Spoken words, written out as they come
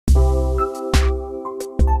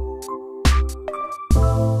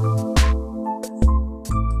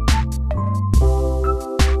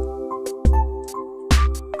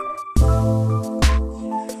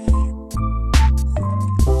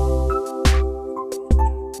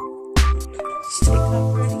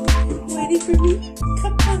sweet.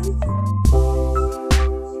 Come on.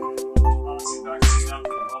 Obviously, vaccine out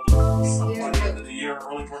for the public by the end of the year,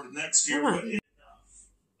 early part of next year.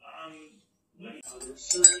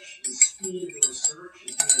 Research, the speed of the research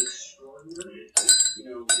has been extraordinary. You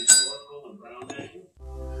know, historical and groundbreaking.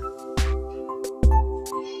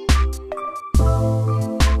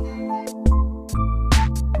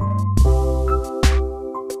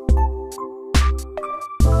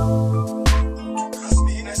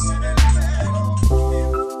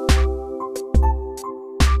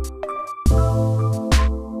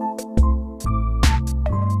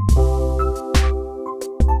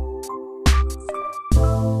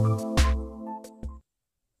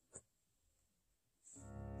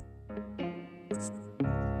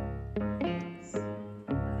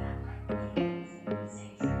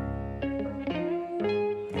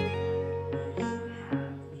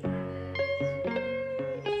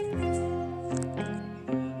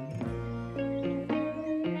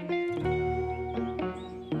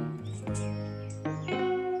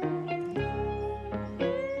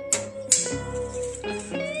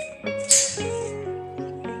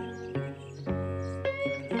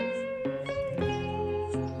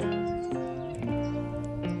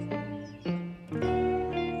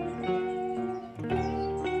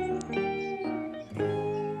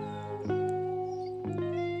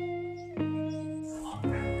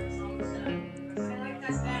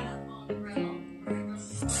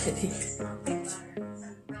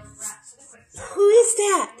 Who is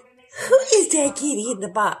that? Who is that kitty in the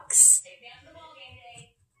box?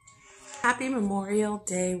 Happy Memorial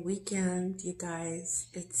Day weekend, you guys.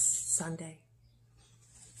 It's Sunday.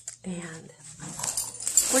 And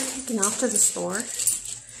we're taking off to the store.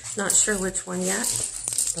 Not sure which one yet,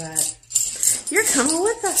 but you're coming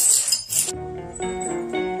with us.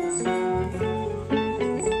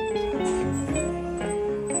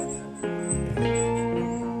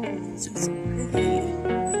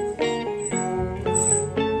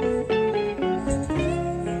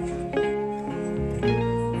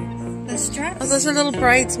 Oh, those are little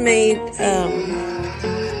bridesmaid.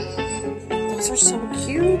 Those are so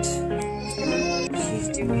cute. She's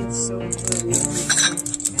doing so good. I'm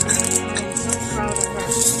so proud of her.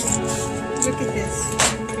 Look at this.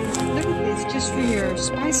 Look at this. Just for your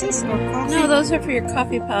spices or coffee? No, those are for your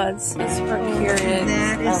coffee pods. That's for Keurig.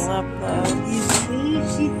 That is, I love those. You see,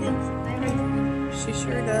 she thinks better. She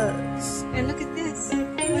sure does. And look at this.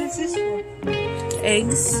 What is this for?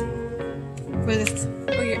 Eggs.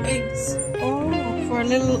 For your eggs. Oh, for a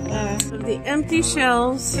little, For the empty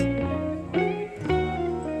shells.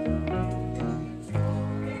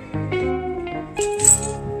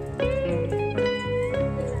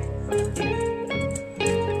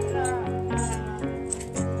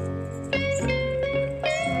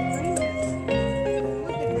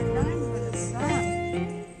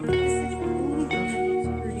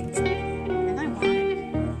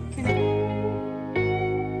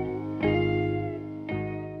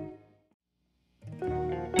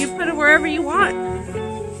 You put it wherever you want.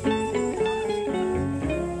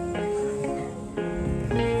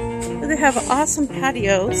 They have an awesome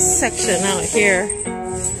patio section out here.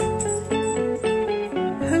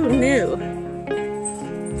 Who knew?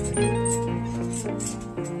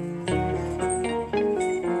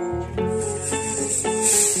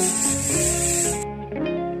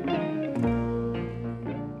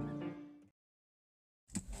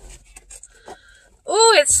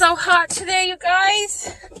 Oh, it's so hot today, you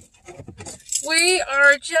guys. We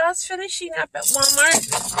are just finishing up at Walmart.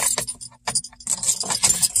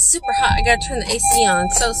 Super hot. I gotta turn the AC on.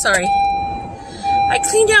 So sorry. I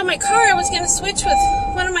cleaned out my car. I was gonna switch with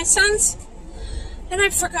one of my sons, and I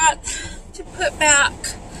forgot to put back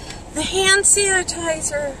the hand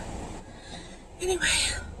sanitizer. Anyway,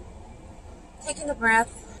 taking a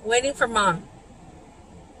breath, waiting for Mom.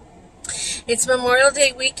 It's Memorial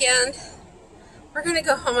Day weekend. We're gonna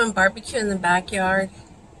go home and barbecue in the backyard.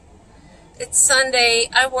 It's Sunday.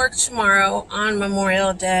 I work tomorrow on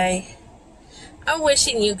Memorial Day. I'm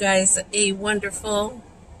wishing you guys a wonderful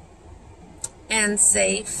and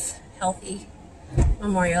safe, healthy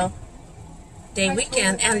Memorial Day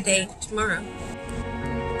weekend and day tomorrow.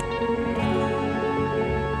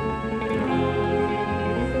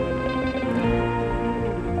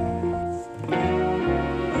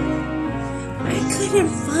 I couldn't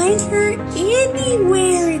find her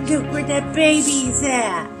anywhere. And look where that baby's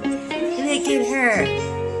at. Look at her.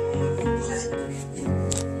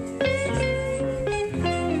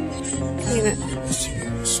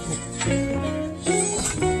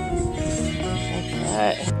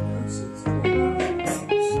 Okay.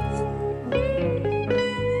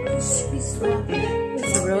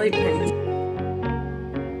 It's really pretty.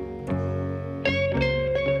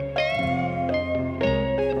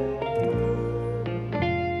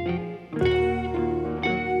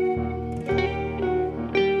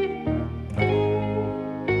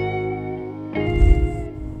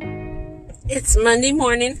 It's Monday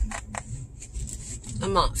morning.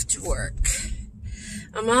 I'm off to work.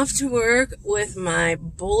 I'm off to work with my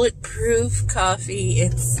bulletproof coffee.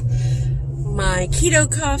 It's my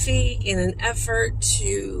keto coffee in an effort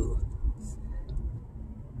to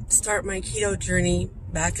start my keto journey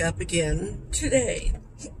back up again today.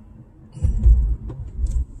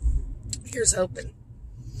 Here's hoping.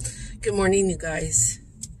 Good morning, you guys.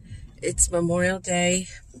 It's Memorial Day.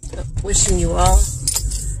 Wishing you all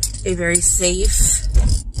a very safe,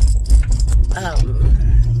 I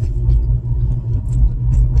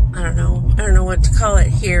don't know what to call it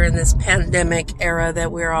here in this pandemic era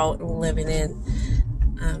that we're all living in.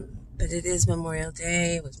 But it is Memorial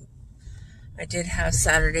Day. I did have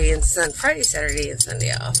Friday, Saturday, and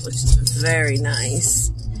Sunday off, which is very nice.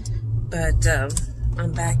 But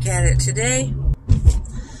I'm back at it today.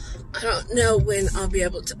 I don't know when I'll be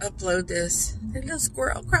able to upload this. There's a little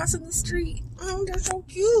squirrel crossing the street. Oh, they're so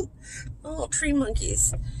cute. Little tree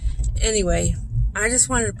monkeys. Anyway, I just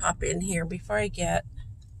wanted to pop in here before I get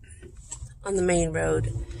on the main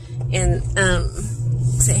road and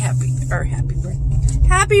say happy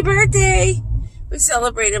birthday. We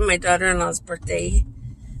celebrated my daughter-in-law's birthday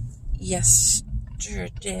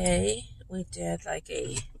yesterday. We did like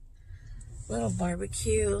a little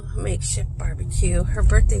barbecue, makeshift barbecue. Her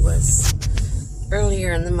birthday was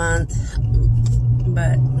earlier in the month,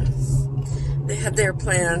 but they had their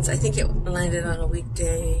plans. I think it landed on a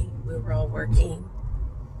weekday. We were all working.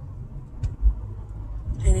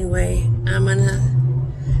 Anyway, I'm gonna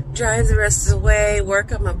drive the rest of the way,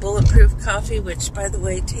 work on my bulletproof coffee, which, by the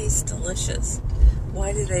way, tastes delicious.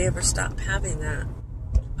 Why did I ever stop having that?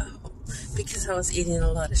 Oh, because I was eating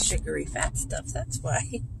a lot of sugary fat stuff. That's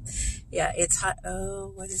why. Yeah, it's hot.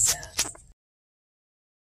 Oh, what is that?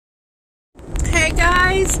 Hey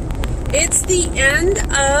guys, it's the end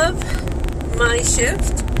of my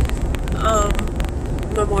shift,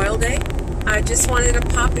 Memorial Day. I just wanted to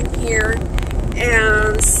pop in here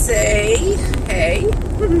and say, hey,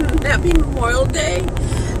 happy Memorial Day.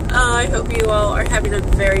 I hope you all are having a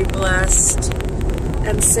very blessed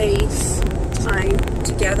and safe time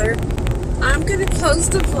together. I'm going to close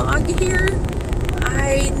the vlog here.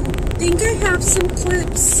 I think I have some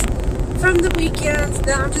clips from the weekend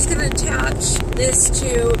that I'm just going to attach this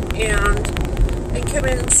to and come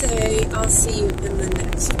in and say I'll see you in the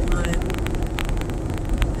next one.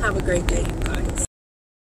 Have a great day, you guys.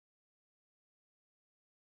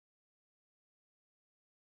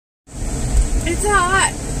 It's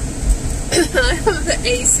hot. I have the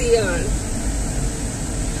AC on.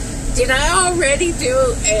 Did I already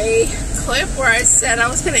do a clip where I said I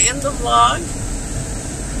was going to end the vlog?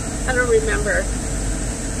 I don't remember.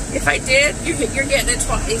 If I did, you're getting it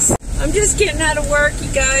twice. I'm just getting out of work,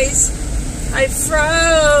 you guys. I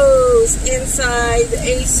froze inside. The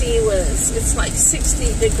AC it's like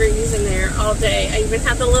 60 degrees in there all day. I even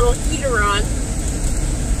had the little heater on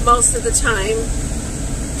most of the time.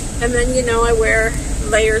 And then, you know, I wear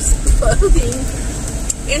layers of clothing.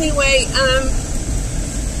 Anyway, I'm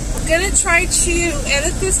gonna try to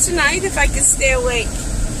edit this tonight if I can stay awake.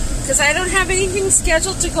 Because I don't have anything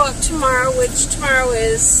scheduled to go up tomorrow, which tomorrow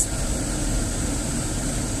is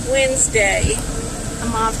Wednesday.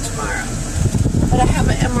 I'm off tomorrow. But I have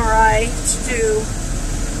an MRI to do.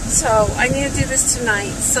 So I need to do this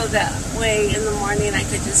tonight so that way in the morning I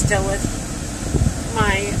could just deal with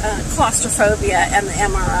my claustrophobia and the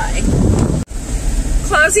MRI.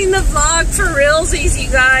 Closing the vlog for realsies, you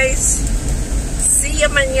guys. See ya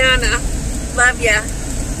mañana. Love ya.